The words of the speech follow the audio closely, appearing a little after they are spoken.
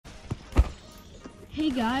Hey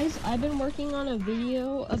guys, I've been working on a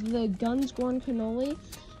video of the guns, gore, and cannoli,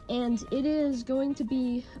 and it is going to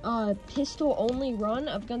be a pistol only run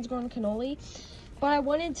of guns, gore, and cannoli, but I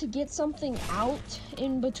wanted to get something out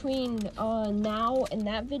in between now and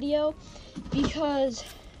that video, because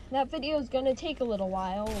that video is going to take a little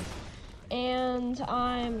while, and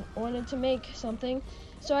I wanted to make something,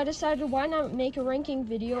 so I decided why not make a ranking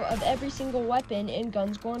video of every single weapon in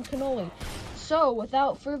guns, gore, and cannoli. So,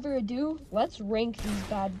 without further ado, let's rank these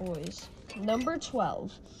bad boys. Number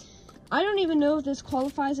 12. I don't even know if this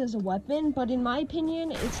qualifies as a weapon, but in my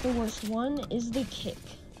opinion, it's the worst one, is the kick.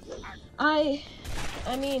 I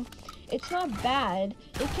mean, it's not bad.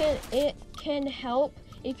 It can help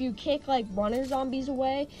if you kick like runner zombies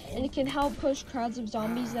away, and it can help push crowds of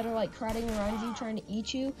zombies that are like crowding around you, trying to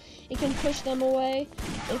eat you. It can push them away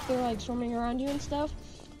if they're like swarming around you and stuff.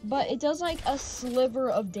 But it does like a sliver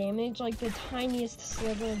of damage, like the tiniest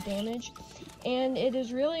sliver of damage, and it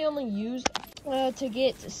is really only used to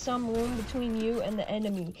get some room between you and the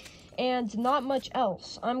enemy, and not much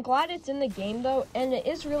else. I'm glad it's in the game though, and it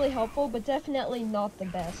is really helpful, but definitely not the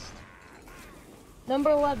best. Number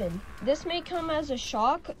 11. This may come as a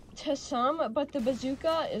shock to some, but the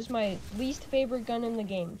bazooka is my least favorite gun in the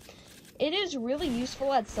game. It is really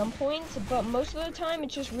useful at some points, but most of the time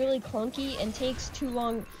it's just really clunky and takes too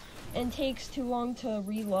long to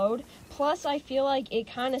reload. Plus, I feel like it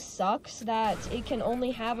kind of sucks that it can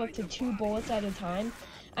only have up to 2 bullets at a time.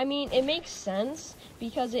 I mean, it makes sense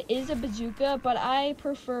because it is a bazooka, but I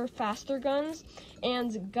prefer faster guns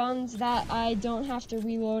and guns that I don't have to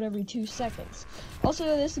reload every 2 seconds. Also,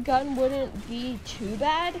 this gun wouldn't be too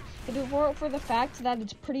bad if it weren't for the fact that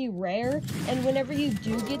it's pretty rare, and whenever you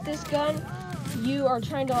do get this gun, you are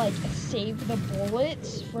trying to like save the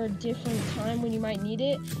bullets for a different time when you might need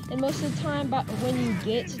it, and most of the time, but when you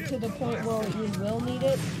get to the point where you will need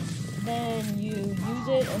it, then you use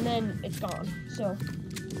it and then it's gone. So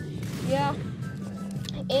yeah,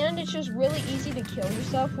 and it's just really easy to kill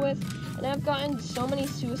yourself with, and I've gotten so many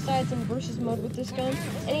suicides in versus mode with this gun.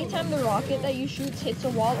 Anytime the rocket that you shoot hits a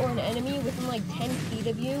wall or an enemy within like 10 feet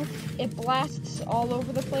of you, it blasts all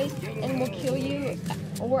over the place and will kill you,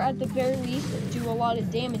 or at the very least do a lot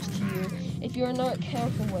of damage to you if you're not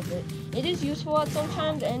careful with it. It is useful at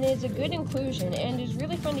sometimes, and it's a good inclusion, and is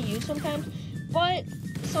really fun to use sometimes, but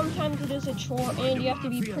sometimes it is a chore, and you have to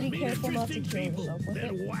be pretty careful not to kill yourself with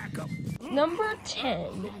it. Number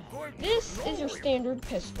 10. This is your standard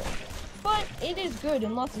pistol, but it is good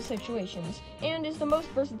in lots of situations, and is the most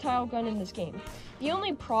versatile gun in this game. The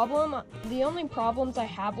only problems I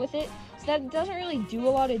have with it is that it doesn't really do a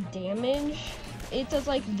lot of damage. It does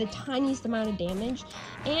like the tiniest amount of damage,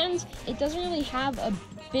 and it doesn't really have a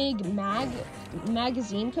big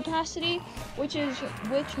magazine capacity, which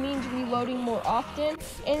means reloading more often,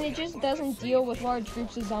 and it just doesn't deal with large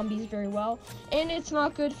groups of zombies very well, and it's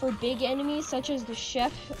not good for big enemies such as the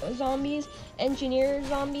chef zombies, engineer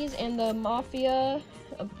zombies, and the mafia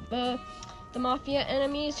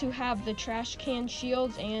enemies who have the trash can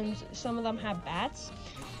shields, and some of them have bats.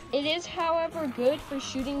 It is, however, good for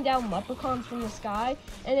shooting down leprechauns from the sky,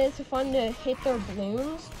 and it's fun to hit their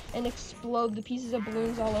balloons and explode the pieces of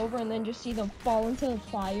balloons all over and then just see them fall into the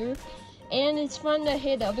fire. And it's fun to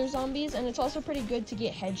hit other zombies, and it's also pretty good to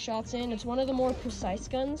get headshots in. It's one of the more precise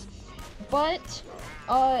guns, but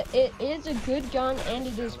it is a good gun and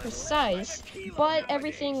it is precise, but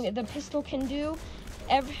everything the pistol can do,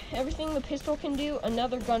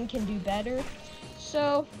 another gun can do better,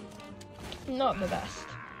 so not the best.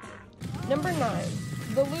 Number 9.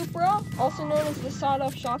 The Lupra, also known as the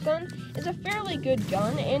sawed-off shotgun, is a fairly good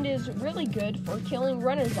gun and is really good for killing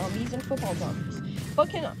runner zombies and football zombies, but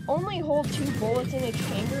can only hold 2 bullets in its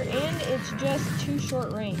chamber, and it's just too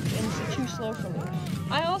short range and it's too slow for me.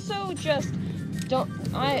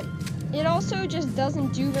 It also just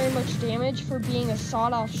doesn't do very much damage for being a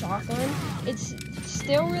sawed-off shotgun. It's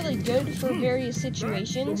still really good for various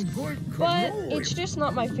situations, but it's just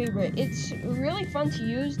not my favorite. It's really fun to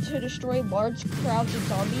use to destroy large crowds of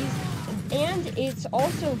zombies, and it's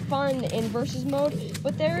also fun in versus mode,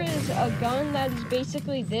 but there is a gun that is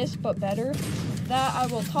basically this but better that I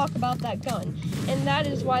will talk about that gun, and that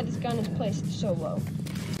is why this gun is placed so low.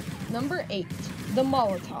 Number 8. The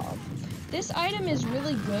Molotov. This item is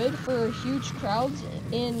really good for huge crowds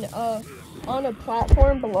on a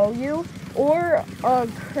platform below you, or a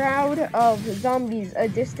crowd of zombies a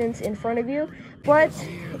distance in front of you, but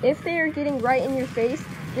if they are getting right in your face,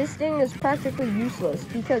 this thing is practically useless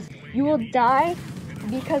because you will die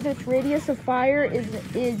because its radius of fire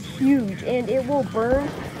is huge, and it will burn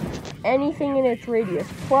anything in its radius.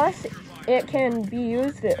 Plus, it can be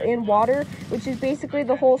used in water, which is basically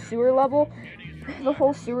the whole sewer level, the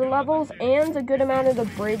whole sewer levels and a good amount of the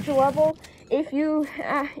bridge level. If you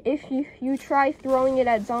try throwing it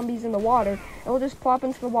at zombies in the water, it will just plop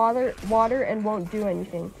into the water and won't do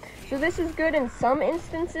anything. So this is good in some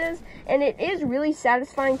instances, and it is really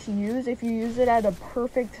satisfying to use if you use it at a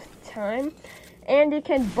perfect time. And it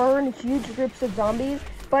can burn huge groups of zombies,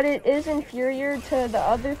 but it is inferior to the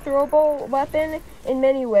other throwable weapon in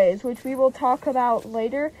many ways, which we will talk about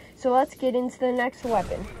later. So let's get into the next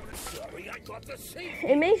weapon.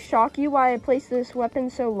 It may shock you why I placed this weapon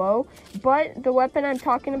so low, but the weapon I'm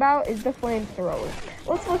talking about is the flamethrower.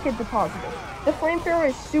 Let's look at the positives. The flamethrower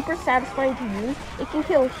is super satisfying to use. It can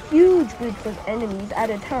kill huge groups of enemies at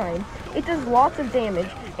a time. It does lots of damage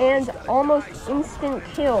and almost instant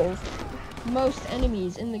kills most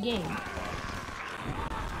enemies in the game.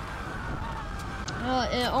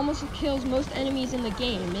 It almost kills most enemies in the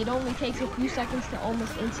game. It only takes a few seconds to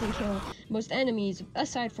almost instantly kill most enemies,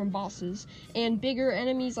 aside from bosses, and bigger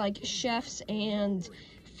enemies like chefs and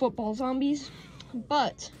football zombies.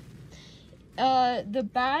 But, the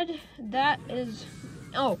bad, that is,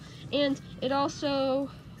 oh, and it also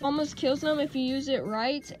almost kills them if you use it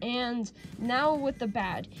right. And now with the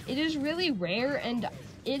bad, it is really rare, and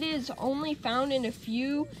it is only found in a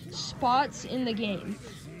few spots in the game.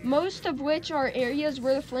 Most of which are areas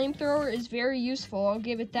where the flamethrower is very useful, I'll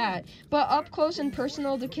give it that. But up close and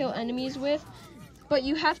personal to kill enemies with. But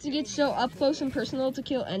you have to get so up close and personal to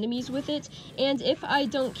kill enemies with it. And if I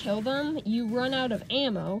don't kill them, you run out of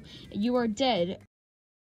ammo. You are dead.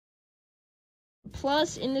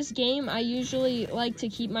 Plus, in this game, I usually like to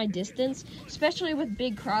keep my distance, especially with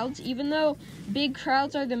big crowds, even though big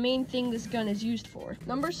crowds are the main thing this gun is used for.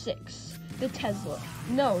 Number 6, the Tesla.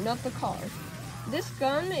 No, not the car. This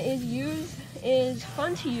gun is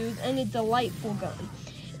fun to use and a delightful gun.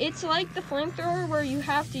 It's like the flamethrower where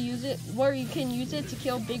you can use it to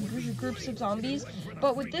kill big groups of zombies,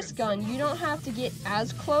 but with this gun, you don't have to get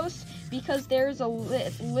as close because there's a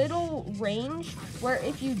little range where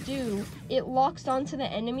if you do, it locks onto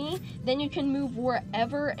the enemy, then you can move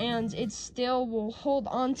wherever and it still will hold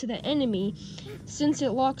on to the enemy. Since it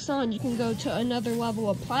locks on, you can go to another level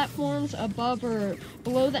of platforms above or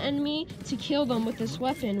below the enemy to kill them with this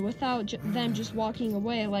weapon without them just walking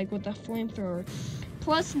away like with the flamethrower.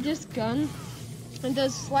 Plus, this gun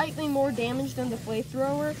does slightly more damage than the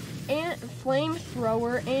flamethrower,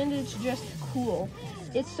 and it's just cool.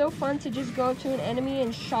 It's so fun to just go up to an enemy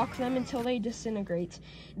and shock them until they disintegrate.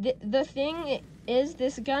 The thing is,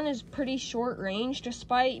 this gun is pretty short range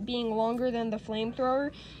despite being longer than the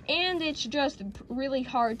flamethrower, and it's just really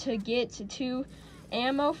hard to get to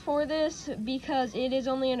ammo for this because it is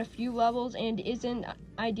only in a few levels and isn't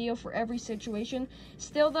ideal for every situation.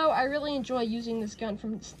 Still though, I really enjoy using this gun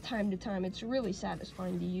from time to time. It's really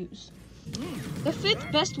satisfying to use. The 5th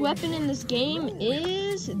best weapon in this game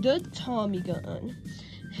is the Tommy gun.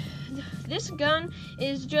 This gun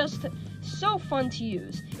is just so fun to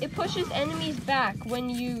use. It pushes enemies back when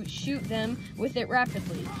you shoot them with it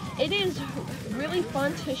rapidly. It is really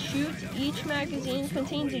fun to shoot. Each magazine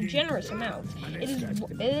contains a generous amount. It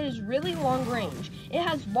is really long range. It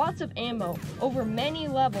has lots of ammo over many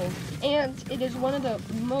levels, and it is one of the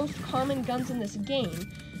most common guns in this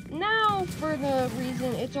game. Now, for the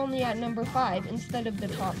reason it's only at number 5 instead of the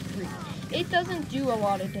top 3. It doesn't do a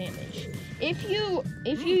lot of damage. If you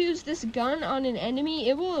use this gun on an enemy,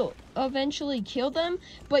 it will eventually kill them,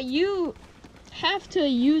 but you have to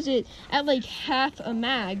use it at like half a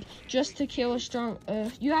mag just to kill a strong,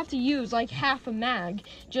 you have to use like half a mag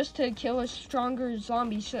just to kill a stronger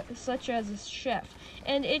zombie such as a chef.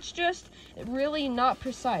 And it's just really not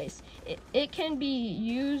precise. It can be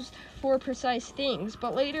used for precise things,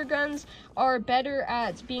 but later guns are better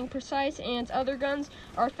at being precise and other guns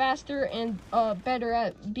are faster and better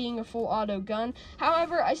at being a full auto gun.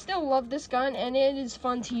 However, I still love this gun and it is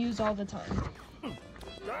fun to use all the time.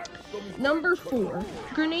 Number 4,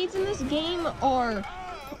 grenades in this game are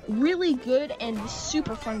really good and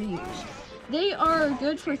super fun to use. They are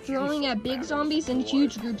good for throwing at big zombies and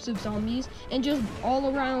huge groups of zombies, and just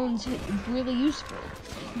all around really useful.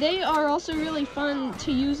 They are also really fun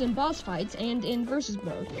to use in boss fights and in versus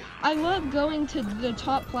mode. I love going to the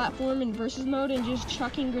top platform in versus mode and just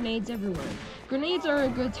chucking grenades everywhere. Grenades are a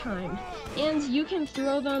good time, and you can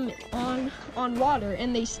throw them on water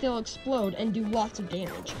and they still explode and do lots of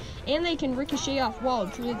damage. And they can ricochet off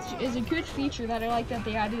walls, which is a good feature that I like that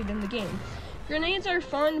they added in the game. Grenades are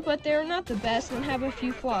fun, but they're not the best and have a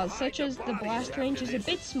few flaws, such as the blast range is a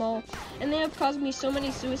bit small, and they have caused me so many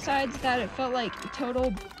suicides that it felt like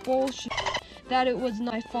total bullshit, that it was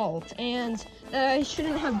my fault, and that I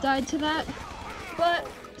shouldn't have died to that. But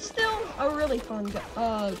still a really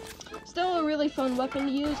fun weapon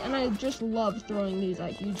to use, and I just love throwing these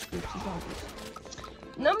at huge groups of zombies.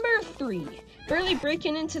 Number 3, barely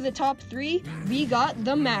breaking into the top 3, we got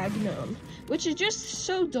the Magnum, which is just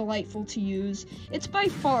so delightful to use. It's by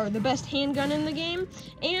far the best handgun in the game,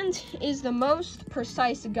 and is the most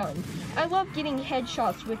precise gun. I love getting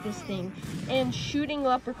headshots with this thing, and shooting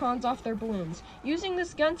leprechauns off their balloons. Using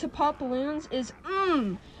this gun to pop balloons is,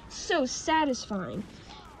 so satisfying.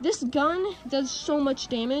 This gun does so much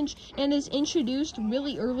damage and is introduced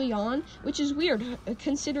really early on, which is weird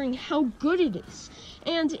considering how good it is.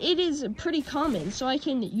 And it is pretty common, so I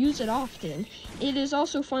can use it often. It is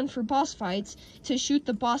also fun for boss fights to shoot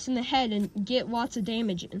the boss in the head and get lots of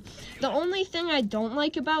damage in. The only thing I don't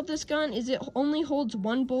like about this gun is it only holds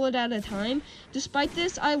 1 bullet at a time. Despite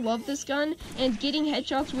this, I love this gun, and getting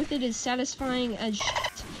headshots with it is satisfying as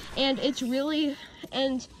shit. And it's really,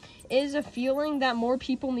 and is a feeling that more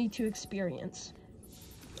people need to experience.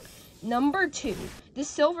 Number 2, the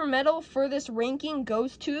silver medal for this ranking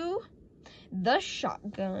goes to the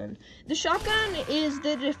shotgun. The shotgun is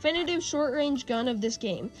the definitive short-range gun of this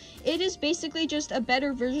game. It is basically just a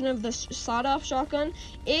better version of the sawed-off shotgun.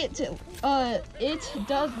 It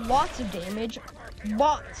does lots of damage,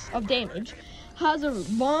 has a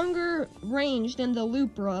longer range than the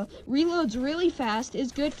Lupra, reloads really fast,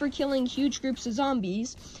 is good for killing huge groups of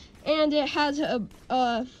zombies, and it has and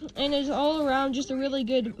is all around just a really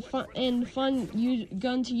good fun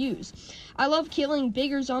gun to use. I love killing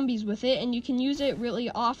bigger zombies with it, and you can use it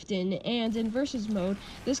really often, and in versus mode,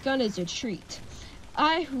 this gun is a treat.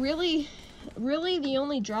 Really the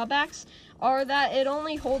only drawbacks are that it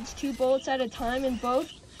only holds 2 bullets at a time, and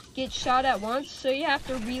both get shot at once, so you have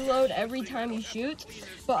to reload every time you shoot.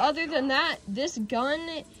 But other than that, this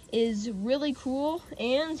gun is really cool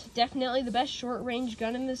and definitely the best short-range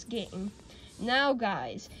gun in this game. Now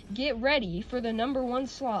guys, get ready for the number 1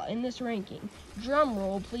 slot in this ranking. Drum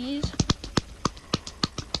roll, please.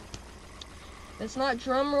 It's not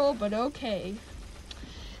drum roll, but okay.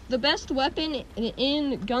 The best weapon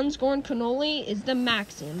in Guns, Gore, and Cannoli is the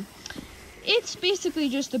Maxim. It's basically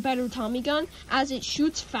just a better Tommy gun, as it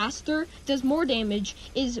shoots faster, does more damage,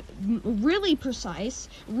 is really precise,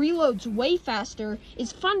 reloads way faster,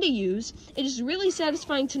 is fun to use, it is really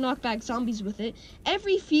satisfying to knock back zombies with it.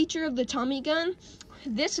 Every feature of the Tommy gun,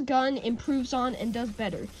 this gun improves on and does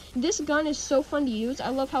better. This gun is so fun to use. I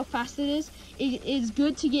love how fast it is. It is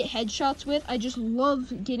good to get headshots with. I just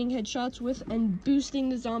love getting headshots with and boosting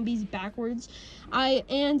the zombies backwards.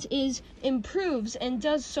 Improves and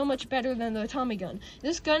does so much better than the Tommy gun.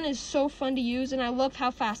 This gun is so fun to use, and I love how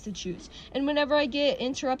fast it shoots. And whenever I get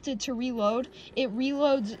interrupted to reload, it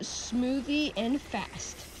reloads smoothly and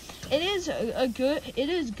fast. It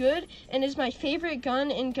is good and is my favorite gun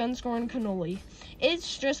in Guns, Gore, and Cannoli.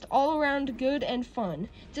 It's just all around good and fun.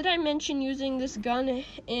 Did I mention using this gun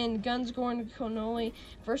in Guns, Gore, and Cannoli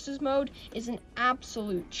versus mode is an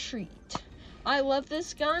absolute treat. I love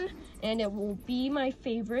this gun, and it will be my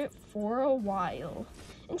favorite for a while.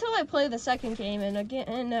 Until I play the second game, and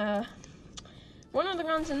again, one of the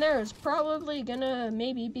guns in there is probably gonna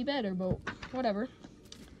maybe be better, but whatever.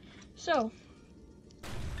 So,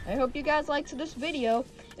 I hope you guys liked this video.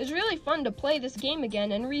 It's really fun to play this game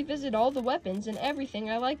again and revisit all the weapons and everything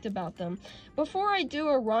I liked about them. Before I do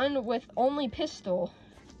a run with only pistol,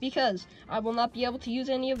 because I will not be able to use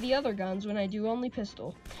any of the other guns when I do only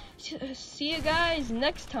pistol. See you guys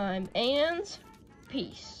next time, and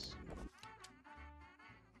peace.